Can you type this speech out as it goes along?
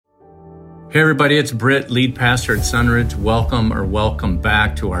Hey everybody, it's Britt, lead pastor at Sunridge. Welcome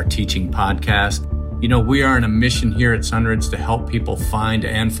back to our teaching podcast. You know, we are on a mission here at Sunridge to help people find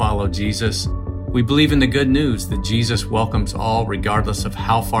and follow Jesus. We believe in the good news that Jesus welcomes all regardless of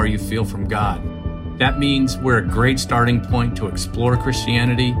how far you feel from God. That means we're a great starting point to explore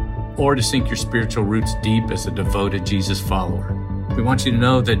Christianity or to sink your spiritual roots deep as a devoted Jesus follower. We want you to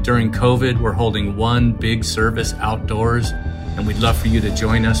know that during COVID, we're holding one big service outdoors, and we'd love for you to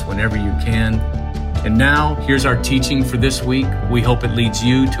join us whenever you can. And now, here's our teaching for this week. We hope it leads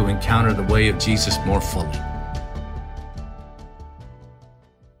you to encounter the way of Jesus more fully.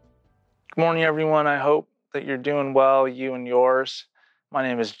 Good morning, everyone. I hope that you're doing well, you and yours. My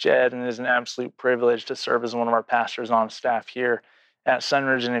name is Jed, and it is an absolute privilege to serve as one of our pastors on staff here at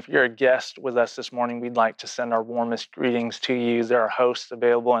Sunridge. And if you're a guest with us this morning, we'd like to send our warmest greetings to you. There are hosts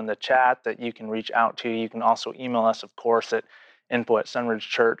available in the chat that you can reach out to. You can also email us, of course, at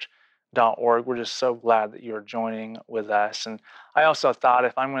info@sunridgechurch.org. We're just so glad that you are joining with us. And I also thought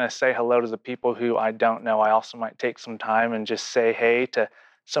if I'm going to say hello to the people who I don't know, I also might take some time and just say hey to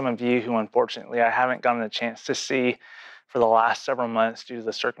some of you who unfortunately I haven't gotten a chance to see for the last several months due to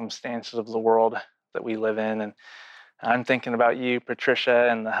the circumstances of the world that we live in. And I'm thinking about you, Patricia,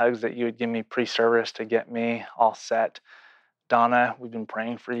 and the hugs that you would give me pre-service to get me all set. Donna, we've been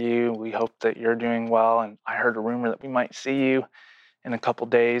praying for you. We hope that you're doing well. And I heard a rumor that we might see you in a couple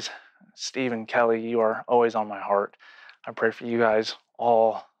days. Steve and Kelly, you are always on my heart. I pray for you guys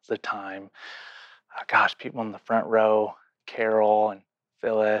all the time. Gosh, people in the front row, Carol and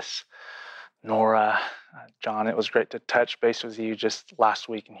Phyllis, Nora, John, it was great to touch base with you just last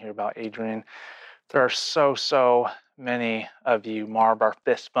week and hear about Adrian. There are so many of you. Marb, our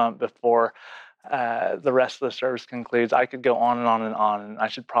fist bump before the rest of the service concludes. I could go on and on and on, and I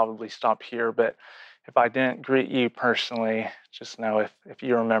should probably stop here, but if I didn't greet you personally, just know if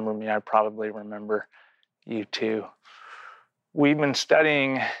you remember me, I probably remember you too. We've been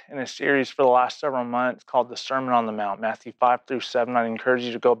studying in a series for the last several months called the Sermon on the Mount, Matthew 5 through 7. I'd encourage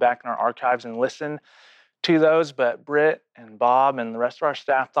you to go back in our archives and listen to those, but Britt and Bob and the rest of our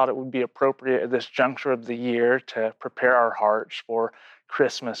staff thought it would be appropriate at this juncture of the year to prepare our hearts for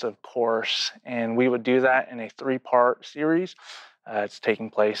Christmas, of course, and we would do that in a 3-part series. It's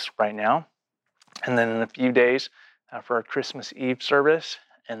taking place right now, and then in a few days for our Christmas Eve service,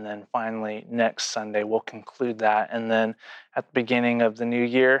 and then finally next Sunday we'll conclude that, and then at the beginning of the new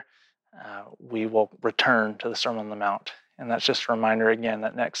year we will return to the Sermon on the Mount. And that's just a reminder again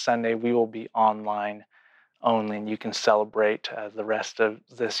that next Sunday we will be online only, and you can celebrate the rest of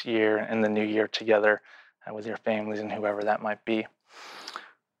this year and the new year together with your families and whoever that might be.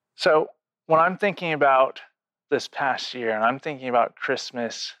 So when I'm thinking about this past year, and I'm thinking about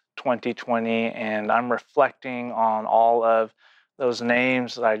Christmas 2020, and I'm reflecting on all of those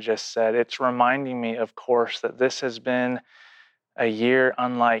names that I just said, it's reminding me, of course, that this has been a year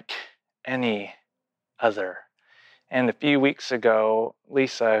unlike any other. And a few weeks ago,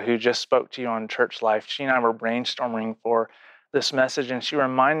 Lisa, who just spoke to you on Church Life, she and I were brainstorming for this message, and she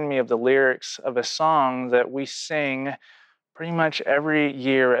reminded me of the lyrics of a song that we sing pretty much every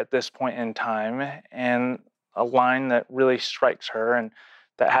year at this point in time, and a line that really strikes her and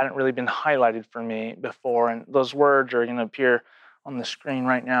that hadn't really been highlighted for me before. And those words are going to appear on the screen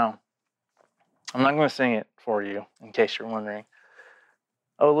right now. I'm not going to sing it for you, in case you're wondering.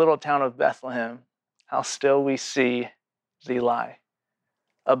 O little town of Bethlehem, how still we see thee lie.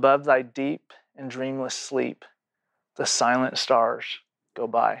 Above thy deep and dreamless sleep, the silent stars go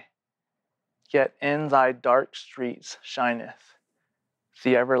by. Yet in thy dark streets shineth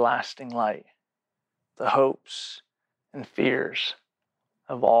the everlasting light, the hopes and fears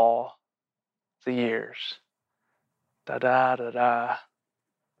of all the years. Da-da, da-da,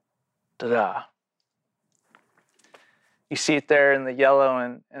 da-da. You see it there in the yellow,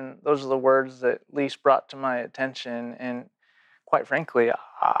 and those are the words that least brought to my attention. And quite frankly,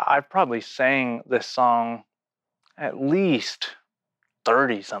 I've probably sang this song at least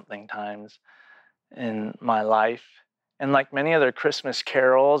 30-something times in my life. And like many other Christmas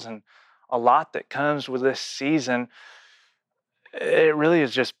carols and a lot that comes with this season, it really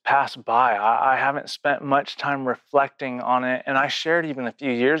has just passed by. I haven't spent much time reflecting on it. And I shared even a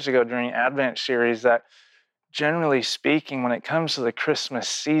few years ago during Advent series that generally speaking, when it comes to the Christmas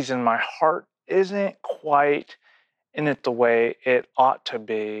season, my heart isn't quite in it the way it ought to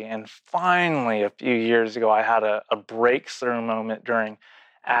be. And finally, a few years ago, I had a breakthrough moment during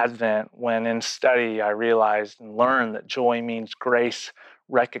Advent when in study I realized and learned that joy means grace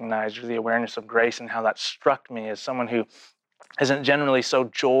recognized, or the awareness of grace, and how that struck me as someone who isn't generally so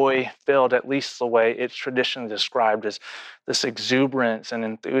joy-filled, at least the way it's traditionally described as this exuberance and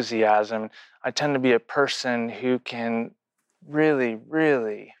enthusiasm. I tend to be a person who can really,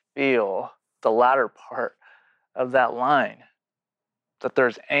 really feel the latter part of that line, that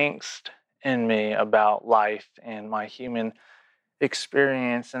there's angst in me about life and my human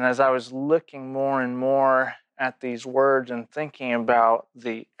experience. And as I was looking more and more at these words and thinking about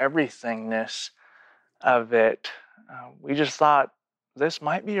the everythingness of it, we just thought this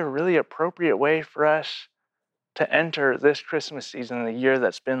might be a really appropriate way for us to enter this Christmas season, the year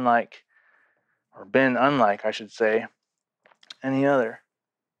that's been like, or been unlike, I should say, any other.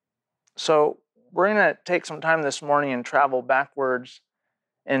 So we're going to take some time this morning and travel backwards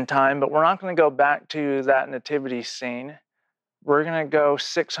in time, but we're not going to go back to that nativity scene. We're going to go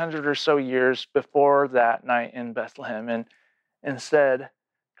 600 or so years before that night in Bethlehem, and instead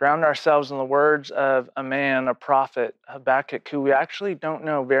ground ourselves in the words of a man, a prophet, Habakkuk, who we actually don't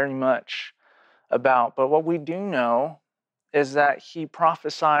know very much about. But what we do know is that he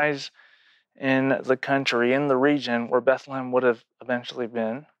prophesies in the country, in the region where Bethlehem would have eventually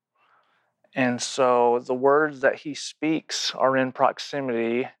been. And so the words that he speaks are in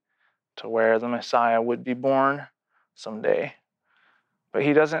proximity to where the Messiah would be born someday. But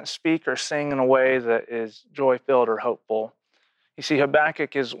he doesn't speak or sing in a way that is joy-filled or hopeful. You see,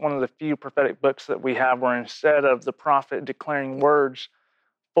 Habakkuk is one of the few prophetic books that we have where instead of the prophet declaring words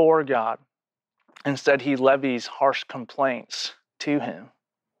for God, instead he levies harsh complaints to him.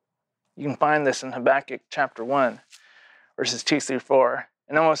 You can find this in Habakkuk chapter 1, verses 2 through 4.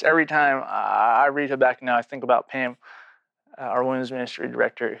 And almost every time I read Habakkuk now, I think about Pam, our women's ministry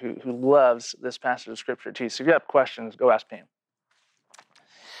director, who loves this passage of scripture too. So if you have questions, go ask Pam.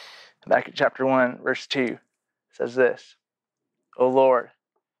 Habakkuk chapter 1, verse 2 says this: O Lord,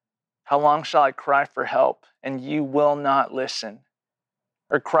 how long shall I cry for help, and you will not listen?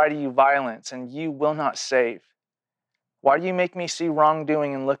 Or cry to you violence, and you will not save? Why do you make me see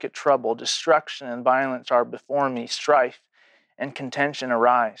wrongdoing and look at trouble? Destruction and violence are before me, strife and contention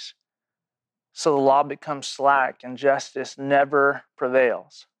arise. So the law becomes slack, and justice never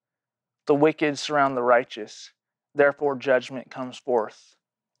prevails. The wicked surround the righteous, therefore judgment comes forth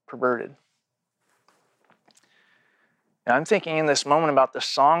perverted. Now, I'm thinking in this moment about the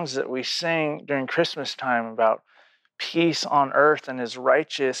songs that we sing during Christmas time about peace on earth and his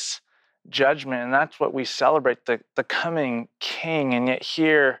righteous judgment. And that's what we celebrate, the coming king. And yet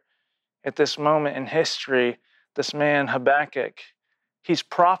here at this moment in history, this man Habakkuk, he's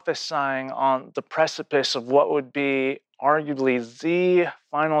prophesying on the precipice of what would be arguably the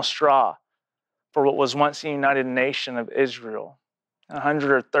final straw for what was once the united nation of Israel.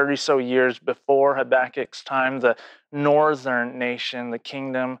 130 so years before Habakkuk's time, the northern nation, the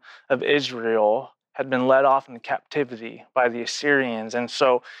kingdom of Israel, had been led off into captivity by the Assyrians. And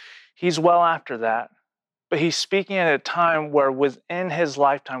so he's well after that. But he's speaking at a time where within his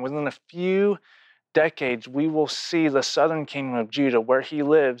lifetime, within a few decades, we will see the southern kingdom of Judah, where he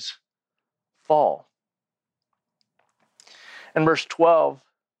lives, fall. In verse 12,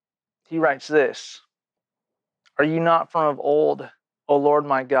 he writes this: Are you not from of old, O Lord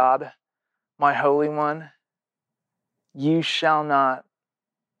my God, my Holy One? You shall not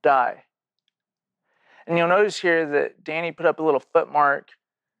die. And you'll notice here that Danny put up a little footnote,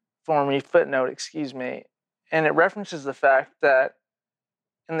 and it references the fact that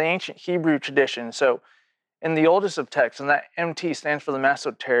in the ancient Hebrew tradition, so in the oldest of texts, and that MT stands for the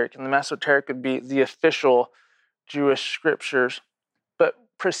Masoteric, and the Masoteric would be the official Jewish scriptures, but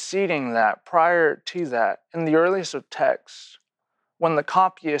preceding that, prior to that, in the earliest of texts, when the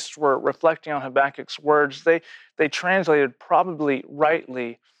copyists were reflecting on Habakkuk's words, they translated, probably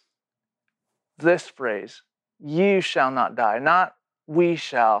rightly, this phrase: you shall not die. Not we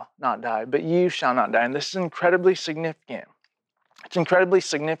shall not die, but you shall not die. And this is incredibly significant. It's incredibly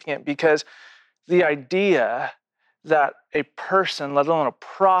significant because the idea that a person, let alone a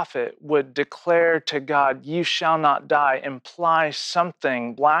prophet, would declare to God, you shall not die, implies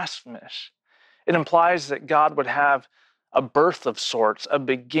something blasphemous. It implies that God would have a birth of sorts, a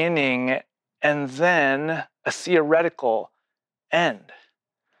beginning, and then a theoretical end.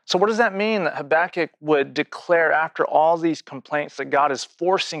 So what does that mean that Habakkuk would declare after all these complaints that God is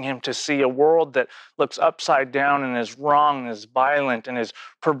forcing him to see a world that looks upside down and is wrong and is violent and is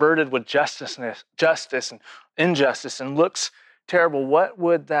perverted with justice and injustice and looks terrible? What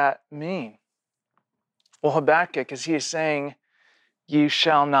would that mean? Well, Habakkuk, as he is saying, you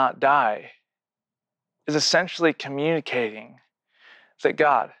shall not die, is essentially communicating that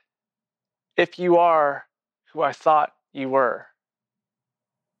God, if you are who I thought you were,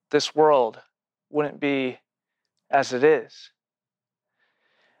 this world wouldn't be as it is.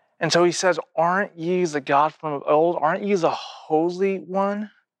 And so he says, aren't ye the God from of old? Aren't ye the Holy One?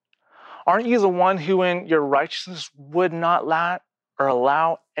 Aren't you the one who in your righteousness would not let or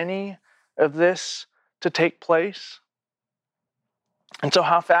allow any of this to take place? And so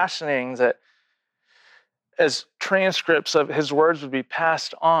how fascinating that as transcripts of his words would be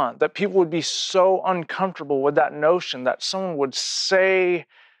passed on, that people would be so uncomfortable with that notion that someone would say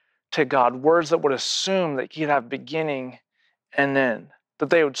to God words that would assume that he'd have beginning and end, that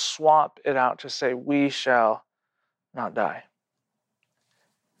they would swap it out to say, we shall not die.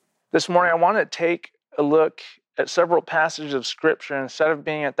 This morning, I want to take a look at several passages of Scripture instead of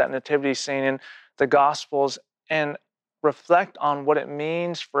being at that nativity scene in the Gospels and reflect on what it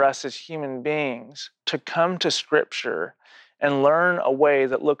means for us as human beings to come to Scripture and learn a way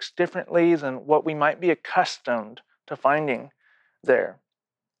that looks differently than what we might be accustomed to finding there.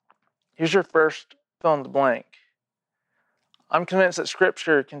 Here's your first fill in the blank. I'm convinced that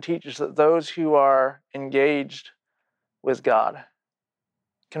Scripture can teach us that those who are engaged with God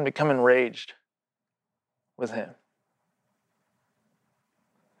can become enraged with Him.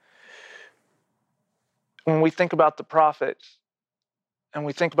 When we think about the prophets and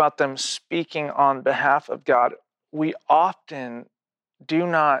we think about them speaking on behalf of God, we often do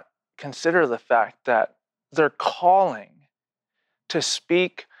not consider the fact that their calling to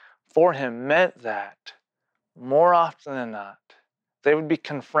speak for Him meant that more often than not, they would be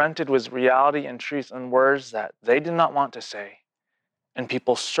confronted with reality and truth and words that they did not want to say, and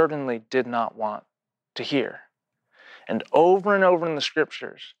people certainly did not want to hear. And over in the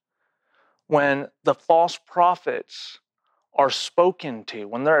Scriptures, when the false prophets are spoken to,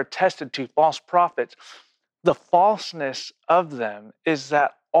 when they're attested to false prophets, the falseness of them is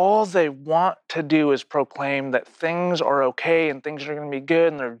that all they want to do is proclaim that things are okay and things are going to be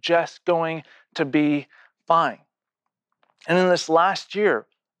good and they're just going to be fine. And in this last year,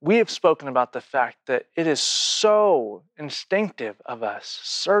 we have spoken about the fact that it is so instinctive of us,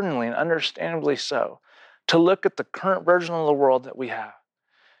 certainly and understandably so, to look at the current version of the world that we have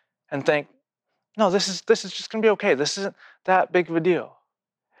and think, no, this is just going to be okay. This isn't that big of a deal.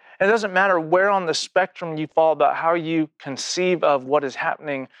 And it doesn't matter where on the spectrum you fall about how you conceive of what is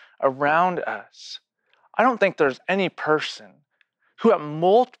happening around us. I don't think there's any person who at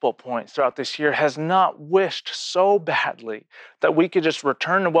multiple points throughout this year has not wished so badly that we could just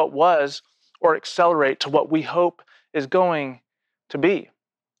return to what was or accelerate to what we hope is going to be.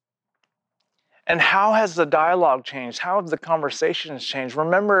 And how has the dialogue changed? How have the conversations changed?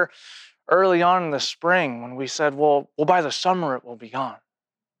 Remember early on in the spring when we said, well, by the summer it will be gone.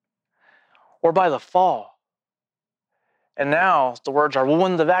 Or by the fall. And now the words are, well,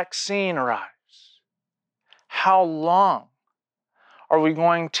 when the vaccine arrives. How long are we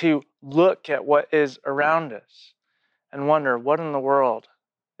going to look at what is around us and wonder what in the world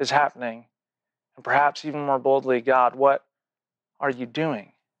is happening? And perhaps even more boldly, God, what are you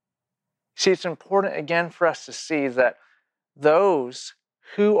doing? See, it's important again for us to see that those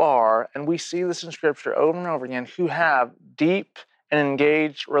who are, and we see this in Scripture over and over again, who have deep and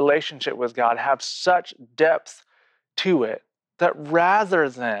engaged relationship with God have such depth to it that rather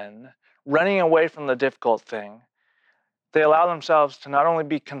than running away from the difficult thing, they allow themselves to not only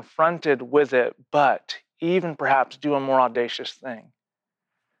be confronted with it, but even perhaps do a more audacious thing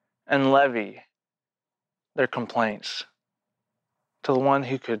and levy their complaints to the one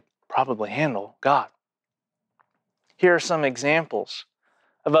who could probably handle God. Here are some examples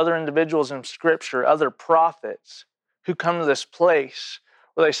of other individuals in Scripture, other prophets, who come to this place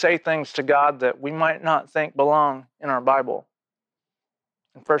where they say things to God that we might not think belong in our Bible.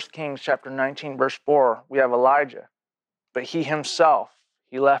 In 1 Kings chapter 19, verse 4, we have Elijah. But he himself,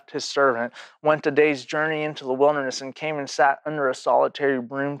 he left his servant, went a day's journey into the wilderness and came and sat under a solitary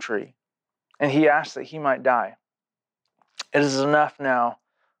broom tree. And he asked that he might die. It is enough now,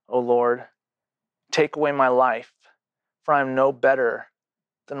 O Lord. Take away my life, for I am no better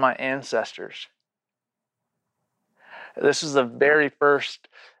than my ancestors. This is the very first,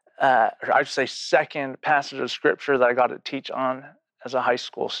 or I should say second passage of Scripture that I got to teach on as a high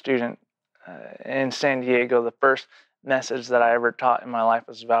school student in San Diego. The first message that I ever taught in my life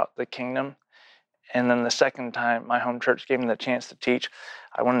was about the kingdom. And then the second time my home church gave me the chance to teach,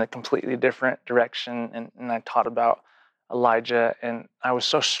 I went in a completely different direction and I taught about Elijah. And I was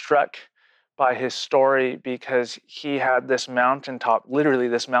so struck by his story because he had this mountaintop, literally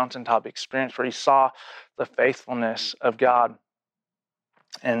this mountaintop experience where he saw the faithfulness of God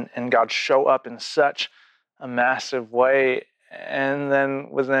and God show up in such a massive way. And then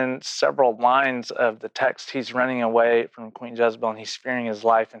within several lines of the text, he's running away from Queen Jezebel and he's fearing his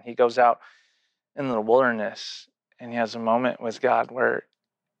life. And he goes out in the wilderness and he has a moment with God where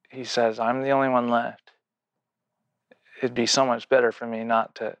he says, I'm the only one left. It'd be so much better for me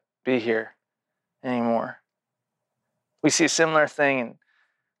not to be here anymore. We see a similar thing in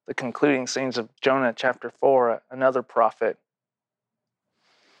the concluding scenes of Jonah chapter 4, another prophet.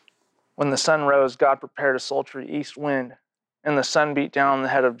 When the sun rose, God prepared a sultry east wind, and the sun beat down on the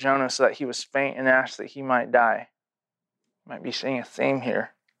head of Jonah so that he was faint and asked that he might die. You might be seeing a theme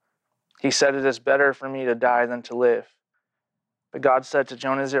here. He said, it is better for me to die than to live. But God said to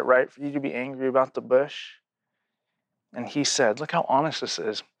Jonah, is it right for you to be angry about the bush? And he said, look how honest this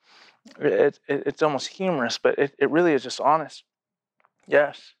is. It's almost humorous, but it really is just honest.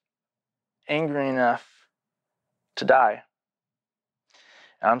 Yes, angry enough to die.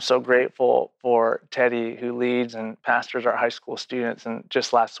 I'm so grateful for Teddy, who leads and pastors our high school students. And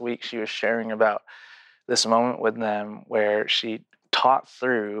just last week, she was sharing about this moment with them where she taught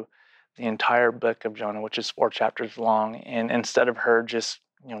through the entire book of Jonah, which is 4 chapters long. And instead of her just,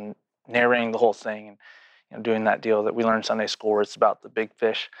 narrating the whole thing and, doing that deal that we learned in Sunday school where it's about the big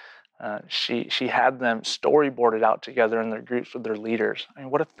fish, she had them storyboard it out together in their groups with their leaders. I mean,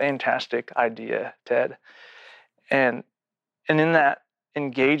 what a fantastic idea, Ted. And in that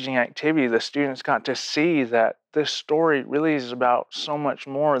engaging activity, the students got to see that this story really is about so much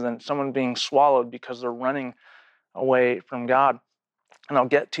more than someone being swallowed because they're running away from God. And I'll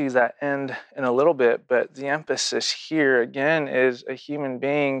get to that end in a little bit, but the emphasis here again is a human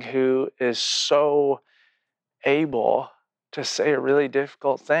being who is so able to say a really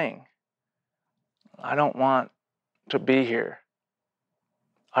difficult thing. I don't want to be here.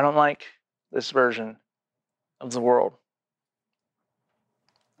 I don't like this version of the world.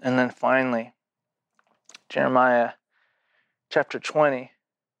 And then finally, Jeremiah chapter 20.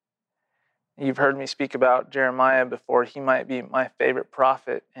 You've heard me speak about Jeremiah before. He might be my favorite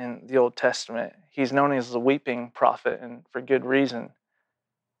prophet in the Old Testament. He's known as the weeping prophet, and for good reason.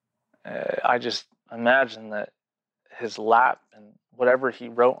 I just imagine that his lap and whatever he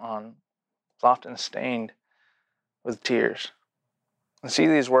wrote on was often stained with tears. And see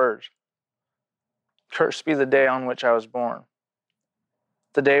these words. Cursed be the day on which I was born.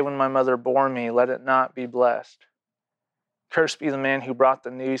 The day when my mother bore me, let it not be blessed. Cursed be the man who brought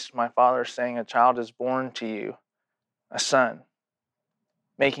the news to my father, saying, a child is born to you, a son,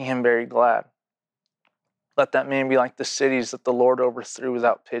 making him very glad. Let that man be like the cities that the Lord overthrew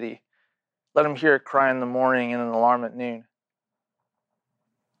without pity. Let him hear a cry in the morning and an alarm at noon.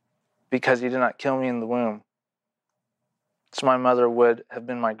 Because he did not kill me in the womb. So my mother would have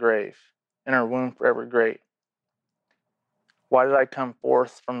been my grave, and her womb forever great. Why did I come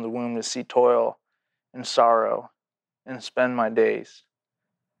forth from the womb to see toil and sorrow and spend my days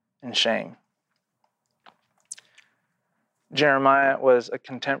in shame? Jeremiah was a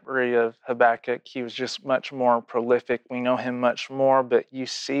contemporary of Habakkuk. He was just much more prolific. We know him much more, but you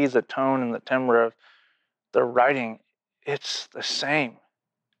see the tone and the timbre of the writing. It's the same.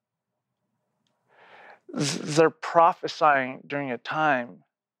 They're prophesying during a time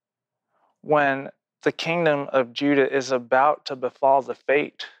when the kingdom of Judah is about to befall the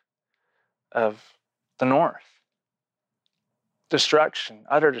fate of the north. Destruction,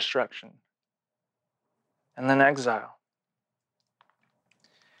 utter destruction, and then exile.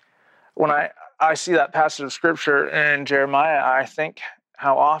 When I see that passage of scripture in Jeremiah, I think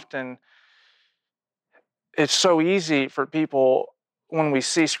how often it's so easy for people when we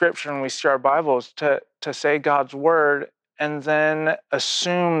see scripture and we see our Bibles to say God's word and then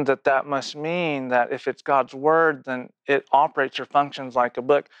assume that that must mean that if it's God's word, then it operates or functions like a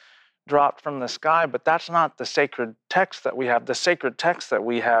book dropped from the sky. But that's not the sacred text that we have. The sacred text that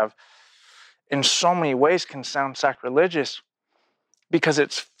we have in so many ways can sound sacrilegious because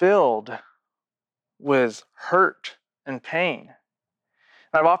it's filled with hurt and pain.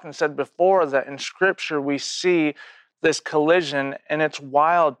 And I've often said before that in Scripture we see this collision, and it's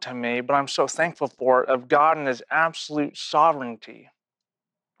wild to me, but I'm so thankful for it, of God and His absolute sovereignty.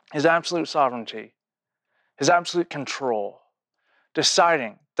 His absolute sovereignty. His absolute control.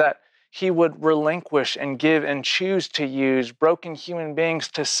 Deciding that He would relinquish and give and choose to use broken human beings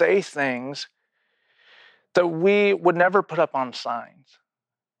to say things that we would never put up on signs.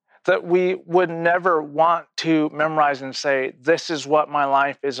 That we would never want to memorize and say, this is what my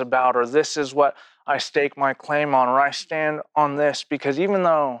life is about, or this is what I stake my claim on, or I stand on this, because even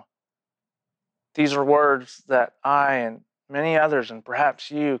though these are words that I and many others, and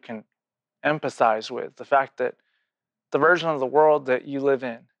perhaps you, can empathize with, the fact that the version of the world that you live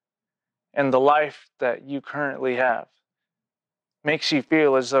in and the life that you currently have makes you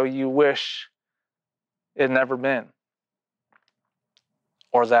feel as though you wish it had never been,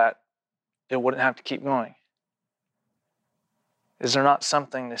 or that it wouldn't have to keep going. Is there not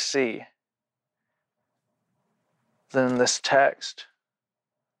something to see than this text,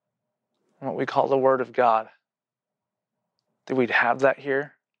 what we call the Word of God? That we'd have that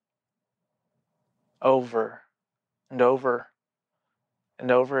here over and over and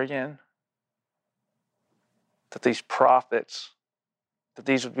over again. That these prophets, that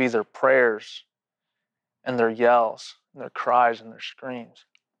these would be their prayers and their yells and their cries and their screams.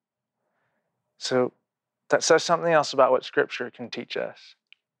 So that says something else about what Scripture can teach us.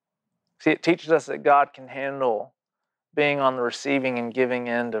 See, it teaches us that God can handle being on the receiving and giving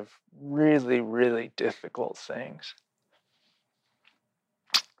end of really, really difficult things.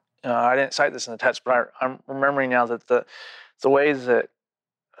 I didn't cite this in the text, but I'm remembering now that the way that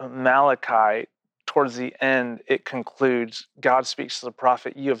Malachi, towards the end, it concludes, God speaks to the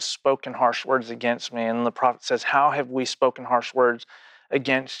prophet, you have spoken harsh words against me. And the prophet says, how have we spoken harsh words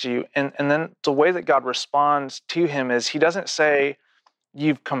against you? And then the way that God responds to him is, he doesn't say,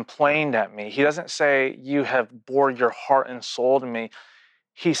 you've complained at me. He doesn't say, you have bore your heart and soul to me.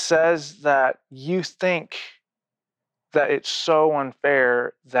 He says that you think that it's so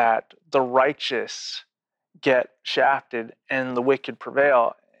unfair that the righteous get shafted and the wicked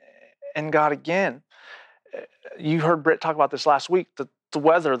prevail. And God, again, you heard Britt talk about this last week, the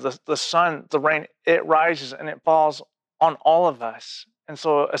weather, the sun, the rain, it rises and it falls on all of us. And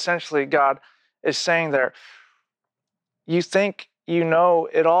so essentially God is saying there, you think you know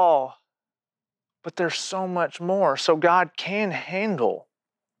it all, but there's so much more. So God can handle,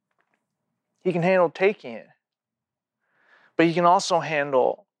 he can handle taking it, but he can also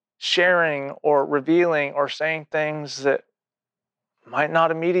handle sharing or revealing or saying things that might not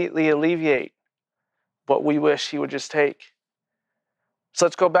immediately alleviate what we wish he would just take. So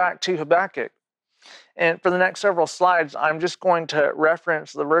let's go back to Habakkuk. And for the next several slides, I'm just going to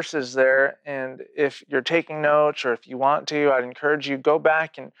reference the verses there. And if you're taking notes or if you want to, I'd encourage you go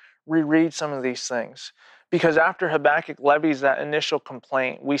back and reread some of these things. Because after Habakkuk levies that initial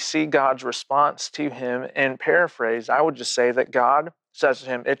complaint, we see God's response to him. And paraphrase, I would just say that God says to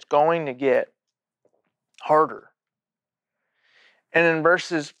him, it's going to get harder. And in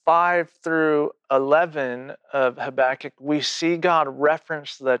verses 5 through 11 of Habakkuk, we see God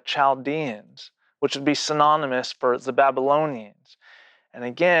reference the Chaldeans, which would be synonymous for the Babylonians. And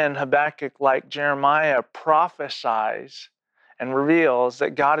again, Habakkuk, like Jeremiah, prophesies and reveals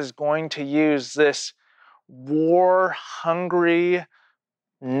that God is going to use this war-hungry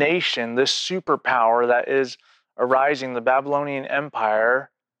nation, this superpower that is arising, the Babylonian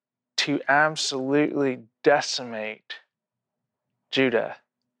Empire, to absolutely decimate Judah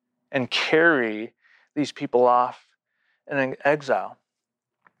and carry these people off in exile.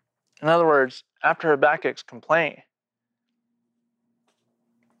 In other words, after Habakkuk's complaint,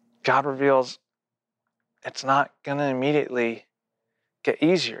 God reveals it's not going to immediately get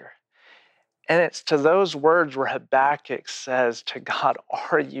easier. And it's to those words where Habakkuk says to God,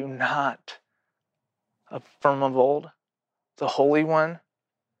 are you not from of old, the Holy One?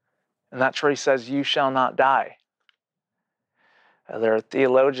 And that's where he says, you shall not die. There are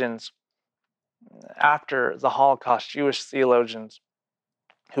theologians after the Holocaust, Jewish theologians,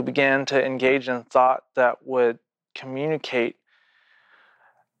 who began to engage in thought that would communicate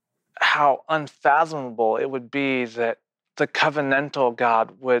how unfathomable it would be that the covenantal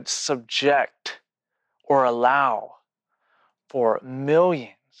God would subject or allow for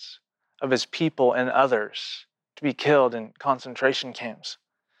millions of his people and others to be killed in concentration camps.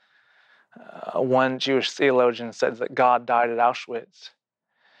 One Jewish theologian said that God died at Auschwitz.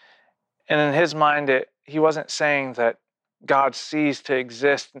 And in his mind, he wasn't saying that God ceased to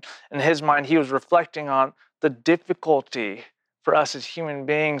exist. In his mind, he was reflecting on the difficulty for us as human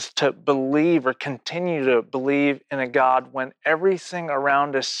beings to believe or continue to believe in a God when everything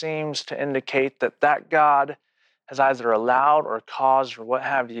around us seems to indicate that that God has either allowed or caused or what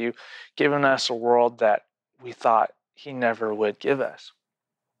have you, given us a world that we thought he never would give us.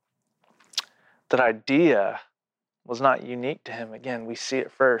 That idea was not unique to him. Again, we see it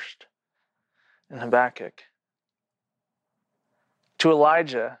first in Habakkuk. To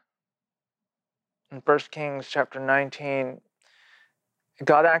Elijah, in 1 Kings chapter 19,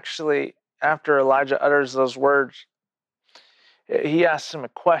 God actually, after Elijah utters those words, he asks him a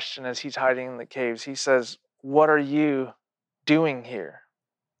question as he's hiding in the caves. He says, what are you doing here?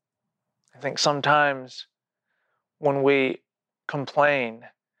 I think sometimes when we complain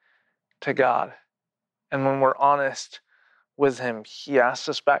to God and when we're honest with him, he asks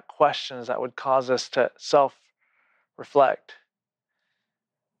us back questions that would cause us to self-reflect.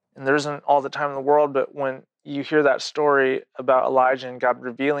 And there isn't all the time in the world, but when you hear that story about Elijah and God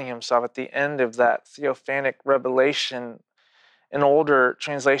revealing himself at the end of that theophanic revelation, In older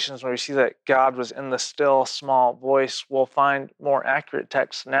translations, where we see that God was in the still small voice, we'll find more accurate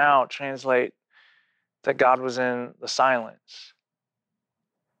texts now translate that God was in the silence.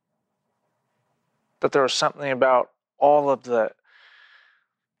 That there was something about all of the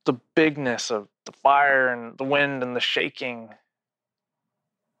bigness of the fire and the wind and the shaking.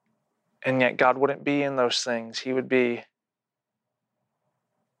 And yet God wouldn't be in those things. He would be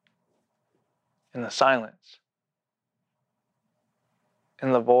in the silence,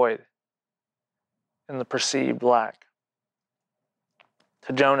 in the void, in the perceived lack.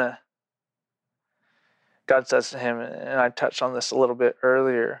 To Jonah, God says to him, and I touched on this a little bit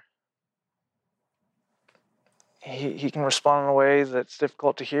earlier, he can respond in a way that's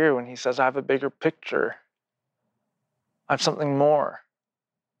difficult to hear when he says, I have a bigger picture. I have something more.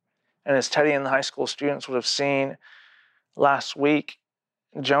 And as Teddy and the high school students would have seen last week,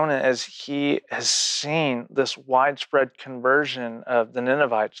 Jonah, as he has seen this widespread conversion of the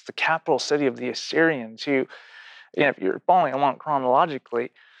Ninevites, the capital city of the Assyrians, who, if you're following along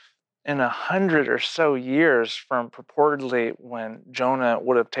chronologically, in 100 or so years from purportedly when Jonah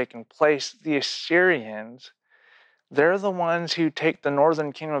would have taken place, the Assyrians, they're the ones who take the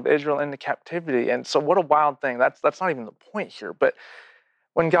northern kingdom of Israel into captivity. And so what a wild thing. That's not even the point here. But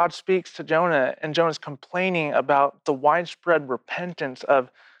when God speaks to Jonah, and Jonah's complaining about the widespread repentance of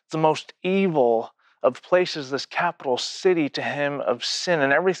the most evil of places, this capital city to him of sin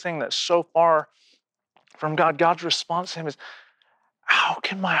and everything that's so far from God, God's response to him is, how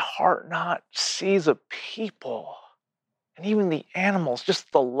can my heart not see the people and even the animals,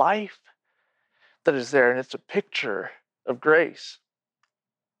 just the life that is there? And it's a picture of grace.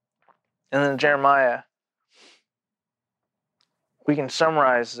 And then Jeremiah, we can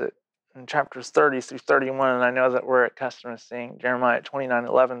summarize it in chapters 30 through 31, and I know that we're accustomed to seeing Jeremiah at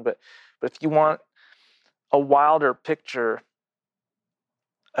 29:11, but if you want a wilder picture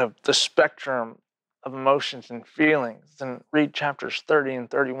of the spectrum of emotions and feelings, then read chapters 30 and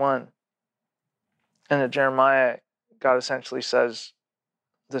 31. And in Jeremiah, God essentially says,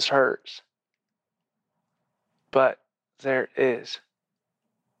 this hurts, but there is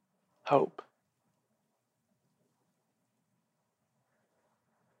hope.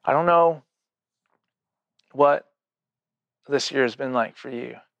 I don't know what this year has been like for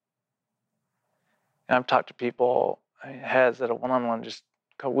you. And I've talked to people, Hez at a one-on-one just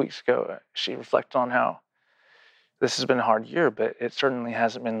a couple weeks ago. She reflected on how this has been a hard year, but it certainly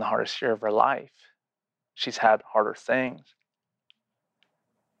hasn't been the hardest year of her life. She's had harder things.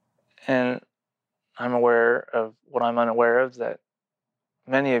 And I'm aware of what I'm unaware of, that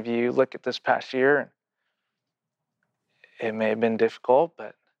many of you look at this past year and it may have been difficult,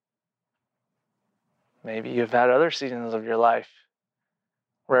 but maybe you've had other seasons of your life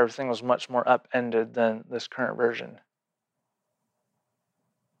where everything was much more upended than this current version.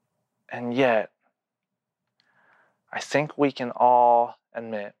 And yet, I think we can all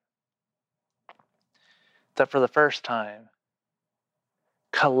admit that for the first time,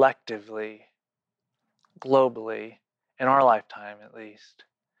 collectively, globally, in our lifetime at least,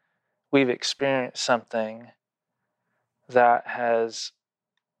 we've experienced something that has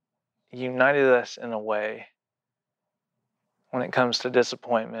united us in a way when it comes to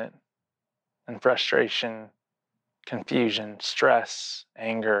disappointment and frustration, confusion, stress,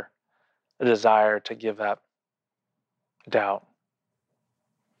 anger, a desire to give up, doubt.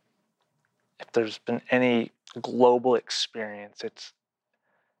 If there's been any global experience, it's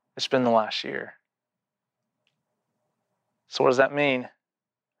been the last year. So what does that mean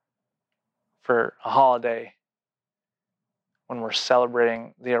for a holiday when we're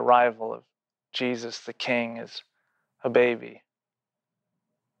celebrating the arrival of Jesus the King as a baby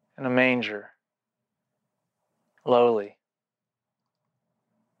in a manger, lowly?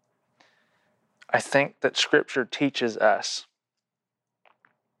 I think that Scripture teaches us,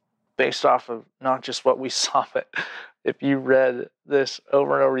 based off of not just what we saw, but if you read this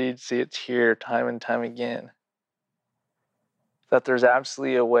over and over, you'd see it's here time and time again, that there's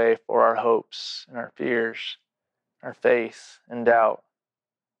absolutely a way for our hopes and our fears, our faith and doubt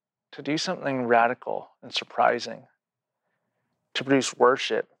to do something radical and surprising, to produce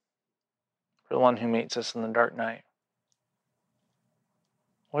worship for the one who meets us in the dark night.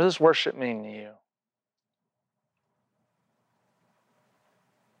 What does worship mean to you?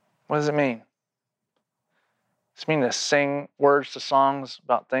 What does it mean? Does it mean to sing words to songs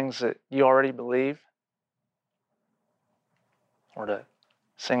about things that you already believe? Or to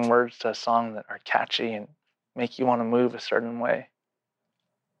sing words to a song that are catchy and make you want to move a certain way?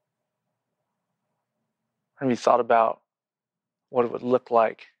 Have you thought about what it would look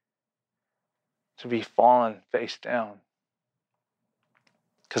like to be fallen face down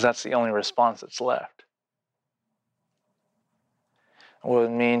because that's the only response that's left. What would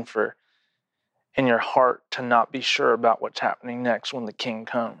it mean for in your heart to not be sure about what's happening next when the king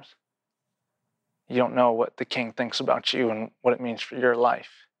comes? You don't know what the king thinks about you and what it means for your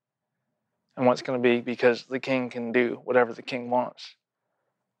life and what's going to be, because the king can do whatever the king wants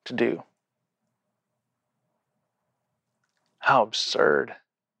to do. How absurd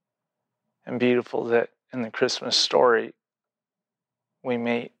and beautiful that in the Christmas story we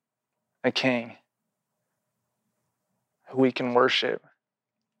meet a king who we can worship,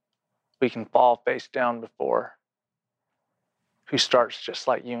 we can fall face down before, who starts just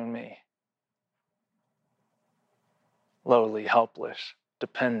like you and me. Lowly, helpless,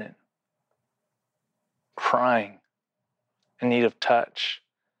 dependent, crying, in need of touch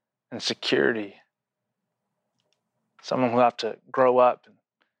and security. Someone who will have to grow up and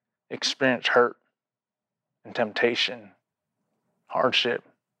experience hurt and temptation, hardship.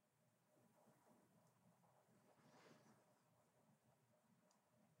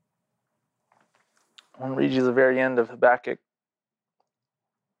 I want to read you the very end of Habakkuk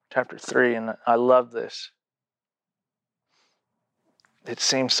chapter 3, and I love this. It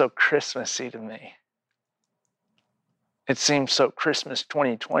seems so Christmassy to me. It seems so Christmas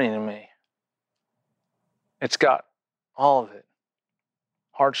 2020 to me. It's got all of it,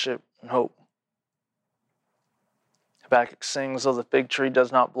 hardship and hope. Habakkuk sings, though the fig tree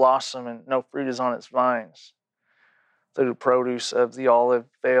does not blossom and no fruit is on its vines, though the produce of the olive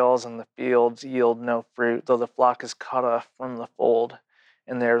fails and the fields yield no fruit, though the flock is cut off from the fold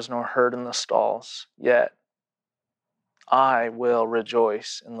and there is no herd in the stalls, yet I will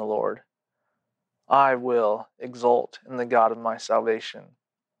rejoice in the Lord. I will exult in the God of my salvation.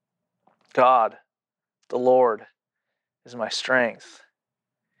 God, the Lord, is my strength.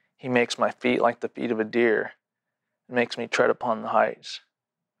 He makes my feet like the feet of a deer and makes me tread upon the heights.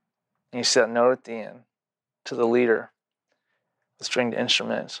 And he set a note at the end to the leader with stringed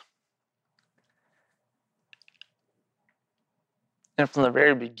instruments. And from the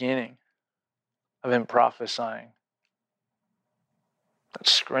very beginning of him prophesying, that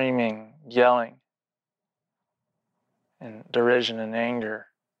screaming, yelling, and derision and anger,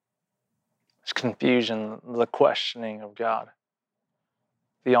 this confusion, the questioning of God,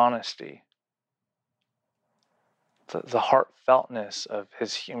 the honesty, the heartfeltness of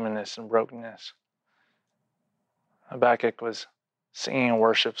his humanness and brokenness. Habakkuk was singing a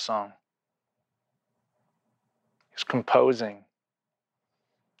worship song. He was composing.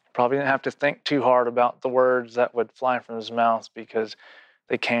 Probably didn't have to think too hard about the words that would fly from his mouth because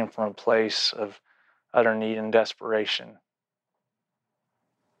they came from a place of utter need and desperation.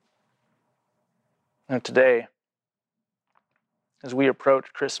 And today, as we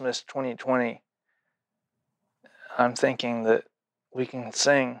approach Christmas 2020, I'm thinking that we can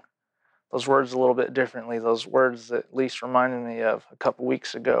sing those words a little bit differently, those words that at least reminded me of a couple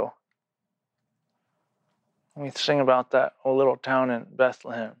weeks ago. We sing about that old little town in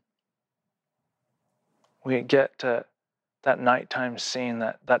Bethlehem. We get to that nighttime scene,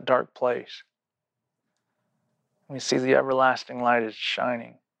 that dark place. We see the everlasting light is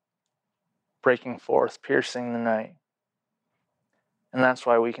shining, breaking forth, piercing the night. And that's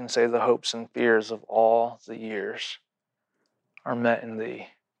why we can say the hopes and fears of all the years are met in thee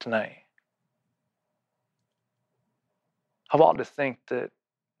tonight. How about to think that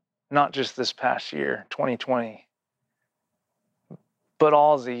not just this past year, 2020, but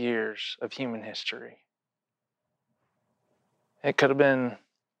all the years of human history. It could have been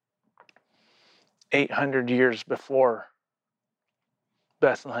 800 years before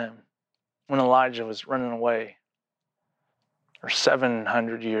Bethlehem, when Elijah was running away, or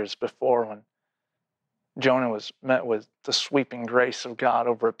 700 years before, when Jonah was met with the sweeping grace of God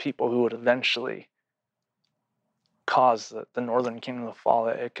over a people who would eventually cause the northern kingdom to fall.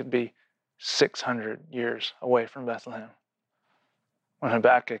 It could be 600 years away from Bethlehem, when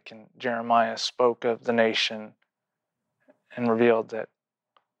Habakkuk and Jeremiah spoke of the nation and revealed that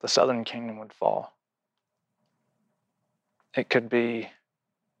the southern kingdom would fall. It could be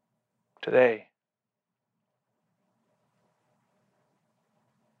today,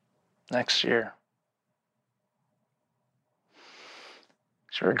 next year.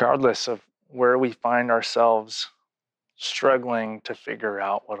 So regardless of where we find ourselves struggling to figure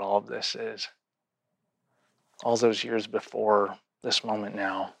out what all of this is, all those years before this moment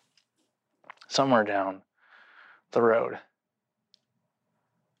now, somewhere down the road,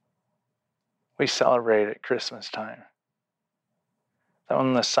 we celebrate at Christmas time. That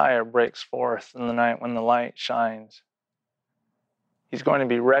when the Messiah breaks forth in the night when the light shines, he's going to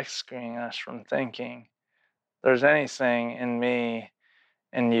be rescuing us from thinking there's anything in me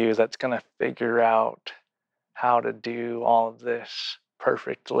in you that's going to figure out how to do all of this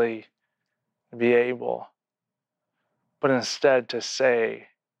perfectly, be able, but instead to say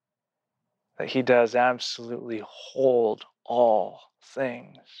that he does absolutely hold all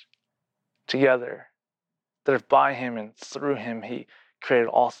things together, that if by him and through him he created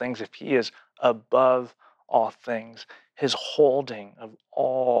all things, if he is above all things, his holding of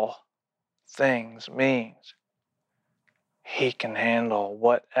all things means he can handle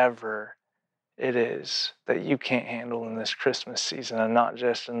whatever it is that you can't handle in this Christmas season, and not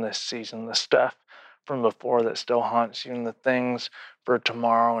just in this season, the stuff from before that still haunts you, and the things for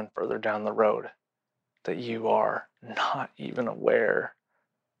tomorrow and further down the road that you are not even aware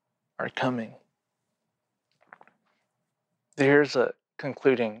are coming. Here's a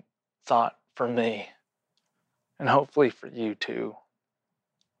concluding thought for me, and hopefully for you too.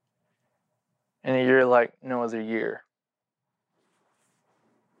 In a year like no other year,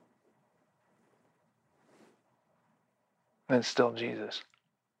 it's still Jesus.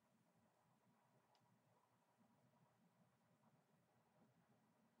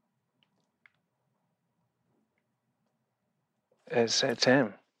 It's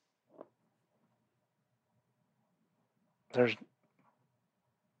him. There's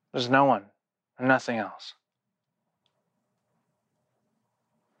no one, nothing else.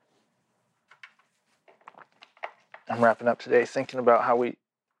 I'm wrapping up today thinking about how we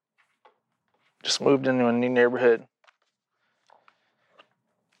just moved into a new neighborhood.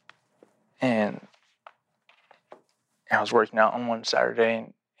 And I was working out on one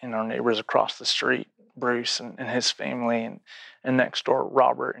Saturday, and our neighbors across the street, Bruce and his family, and next door,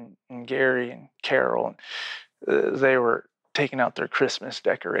 Robert and Gary and Carol, and they were taking out their Christmas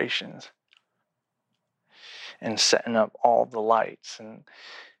decorations and setting up all the lights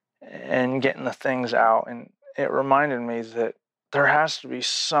and getting the things out. And it reminded me that there has to be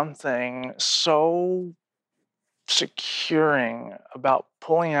something so securing about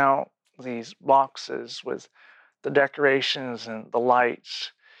pulling out these boxes with the decorations and the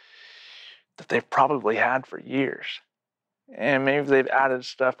lights that they've probably had for years. And maybe they've added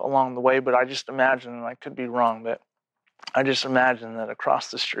stuff along the way, but I just imagine, and I could be wrong, but I just imagine that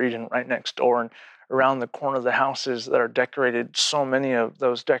across the street and right next door and around the corner of the houses that are decorated, so many of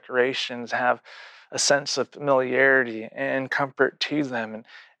those decorations have a sense of familiarity and comfort to them.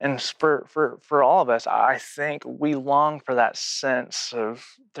 And for all of us, I think we long for that sense of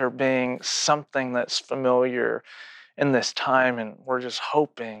there being something that's familiar in this time, and we're just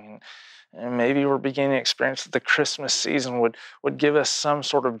hoping, and maybe we're beginning to experience that the Christmas season would give us some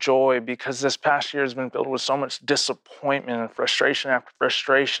sort of joy, because this past year has been filled with so much disappointment and frustration after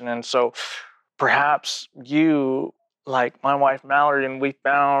frustration. And so perhaps you, like my wife Mallory, and we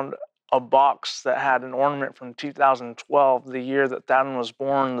found a box that had an ornament from 2012, the year that Thaddeus was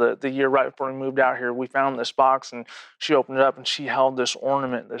born, the year right before we moved out here. We found this box, and she opened it up, and she held this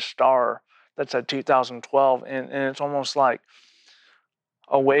ornament, this star that said 2012, and it's almost like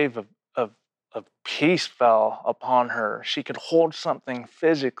a wave of peace fell upon her. She could hold something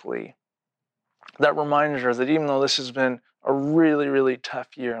physically that reminded her that even though this has been a really, really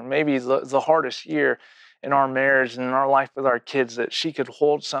tough year, and maybe the hardest year in our marriage and in our life with our kids, that she could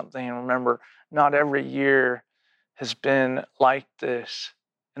hold something and remember not every year has been like this,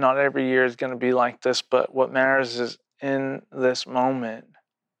 and not every year is going to be like this, but what matters is in this moment,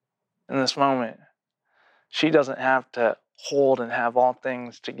 she doesn't have to hold and have all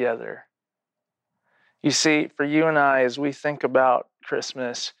things together. You see, for you and I, as we think about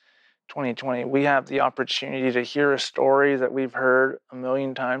Christmas 2020, we have the opportunity to hear a story that we've heard a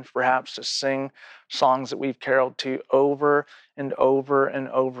million times, perhaps to sing songs that we've caroled to over and over and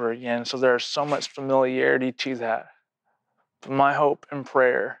over again. So there's so much familiarity to that. But my hope and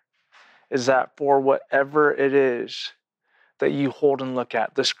prayer is that for whatever it is that you hold and look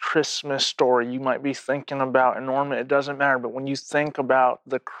at, this Christmas story, you might be thinking about an ornament, it doesn't matter, but when you think about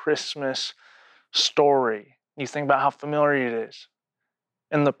the Christmas story, you think about how familiar it is.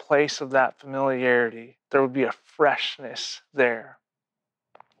 In the place of that familiarity, there would be a freshness there,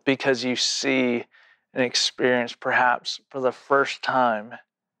 because you see and experience, perhaps for the first time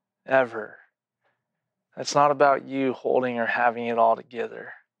ever, it's not about you holding or having it all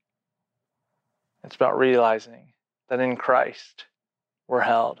together. It's about realizing that in Christ we're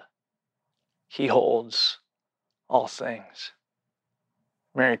held. He holds all things.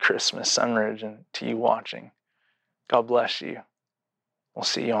 Merry Christmas, Sunridge, and to you watching. God bless you. We'll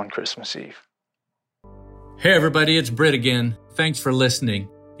see you on Christmas Eve. Hey everybody, it's Britt again. Thanks for listening.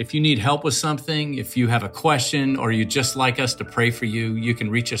 If you need help with something, if you have a question, or you'd just like us to pray for you, you can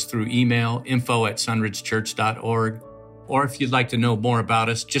reach us through email, info@sunridgechurch.org. Or if you'd like to know more about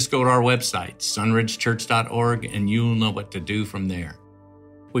us, just go to our website, sunridgechurch.org, and you'll know what to do from there.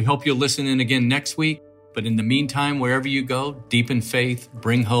 We hope you'll listen in again next week, but in the meantime, wherever you go, deepen faith,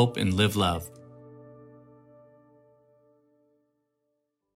 bring hope, and live love.